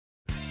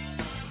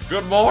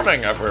Good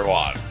morning,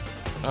 everyone.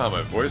 Oh,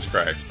 my voice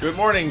cracked. Good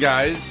morning,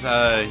 guys.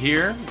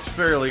 Here, it's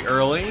fairly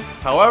early.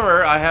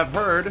 However, I have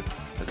heard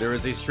that there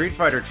is a Street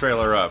Fighter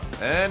trailer up.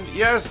 And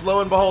yes,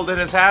 lo and behold, it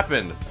has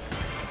happened.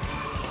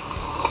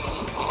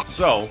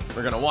 So,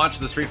 we're gonna watch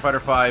the Street Fighter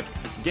V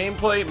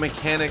gameplay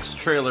mechanics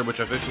trailer, which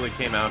officially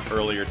came out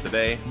earlier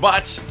today.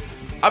 But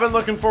I've been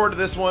looking forward to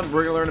this one.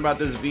 We're gonna learn about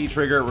this V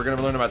trigger. We're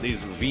gonna learn about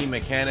these V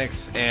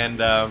mechanics, and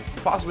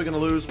possibly gonna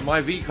lose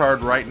my V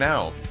card right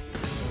now.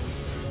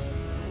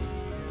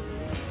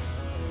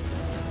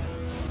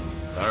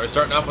 All right, we're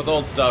starting off with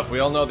old stuff. We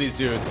all know these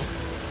dudes.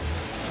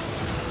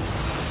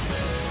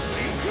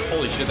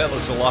 Holy shit, that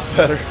looks a lot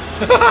better.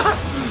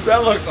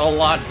 That looks a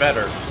lot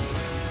better.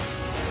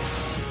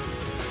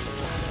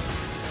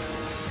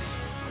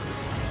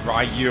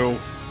 Ryu.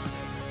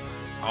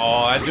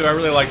 Oh, I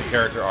really like the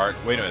character art.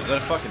 Wait a minute, is that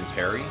a fucking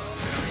Parry?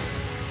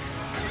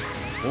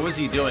 What was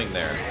he doing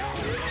there?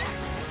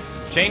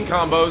 Chain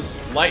combos,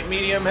 light,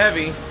 medium,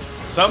 heavy.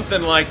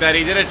 Something like that.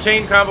 He did a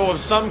chain combo of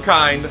some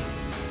kind.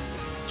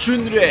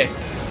 Chunre.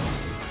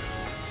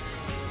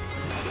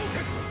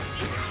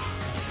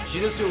 She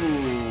just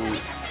do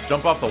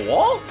jump off the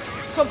wall?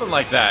 Something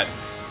like that.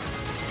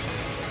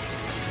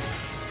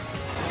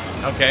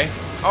 Okay.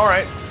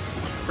 Alright.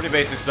 Pretty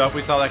basic stuff.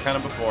 We saw that kind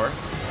of before.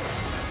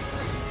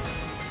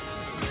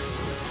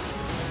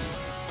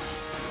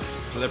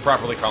 So they're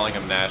properly calling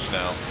him Nash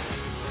now.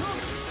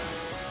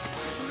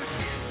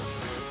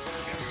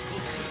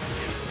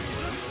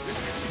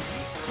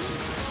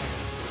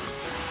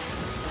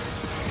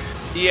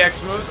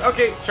 EX moves.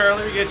 Okay,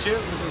 Charlie, we get you.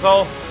 This is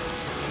all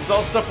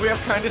stuff we have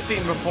kind of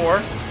seen before.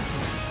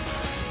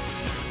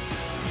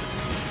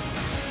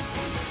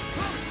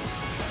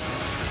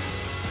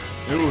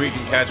 Ooh, he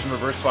can catch and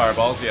reverse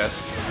fireballs.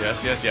 Yes.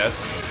 Yes, yes, yes.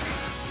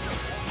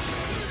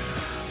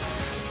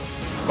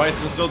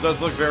 Bison still does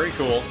look very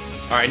cool.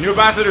 Alright, new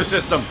battle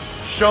system.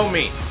 Show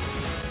me.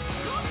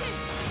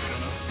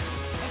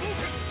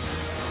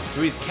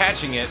 So he's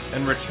catching it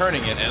and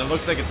returning it, and it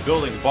looks like it's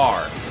building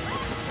bar.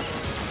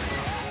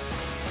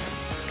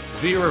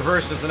 V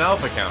reverse is an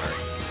alpha counter.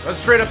 That's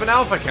straight up an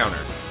alpha counter.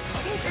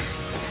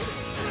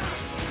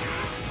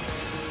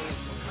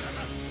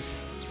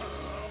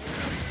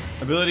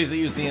 Abilities that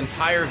use the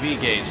entire V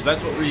gauge.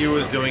 That's what Ryu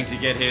is doing to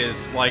get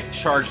his, like,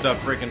 charged up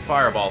freaking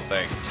fireball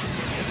thing.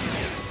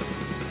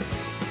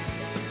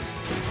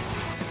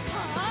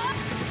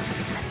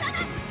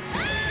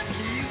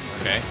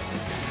 Okay.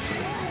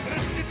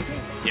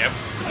 Yep,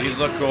 these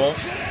look cool.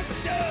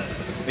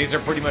 These are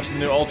pretty much the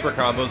new Ultra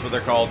combos, but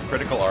they're called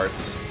critical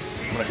arts.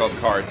 I'm gonna call them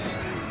cards.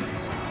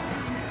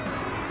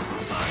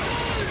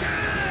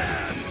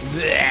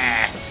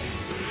 Blech.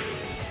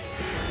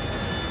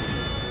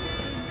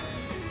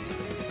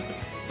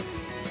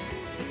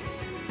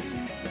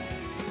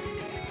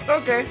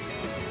 Okay.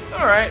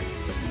 Alright.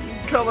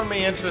 Color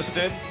me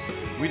interested.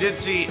 We did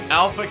see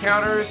alpha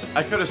counters.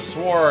 I could have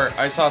swore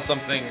I saw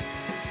something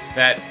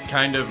that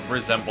kind of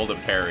resembled a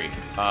parry.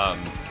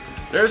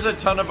 There's a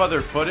ton of other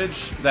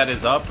footage that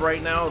is up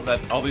right now that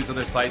all these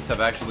other sites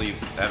have actually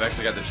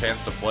got the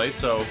chance to play,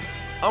 so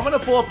I'm gonna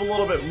pull up a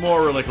little bit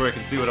more really quick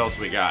and see what else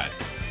we got.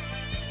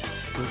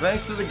 So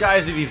thanks to the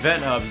guys at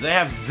Event Hubs, they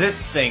have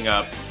this thing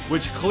up,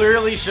 which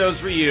clearly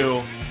shows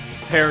Ryu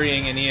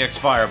parrying an EX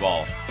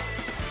Fireball.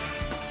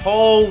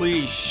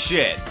 Holy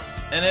shit.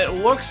 And it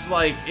looks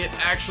like it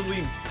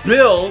actually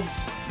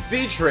builds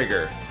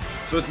V-Trigger.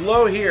 So it's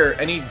low here,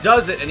 and he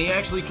does it, and he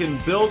actually can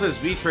build his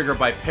V-Trigger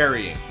by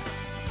parrying.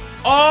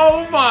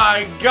 Oh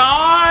my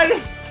god!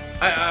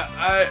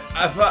 I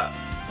thought,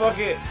 fuck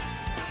it.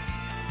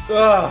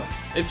 Ugh.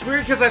 It's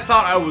weird because I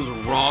thought I was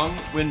wrong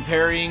when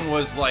parrying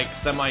was like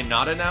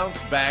semi-not announced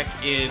back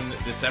in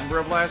December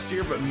of last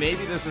year, but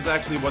maybe this is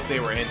actually what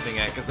they were hinting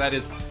at, because that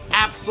is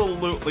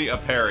absolutely a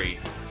parry.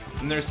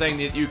 And they're saying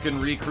that you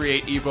can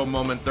recreate Evo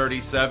Moment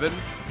 37.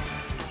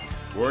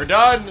 We're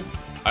done!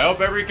 I hope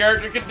every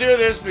character can do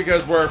this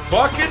because we're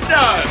fucking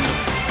done!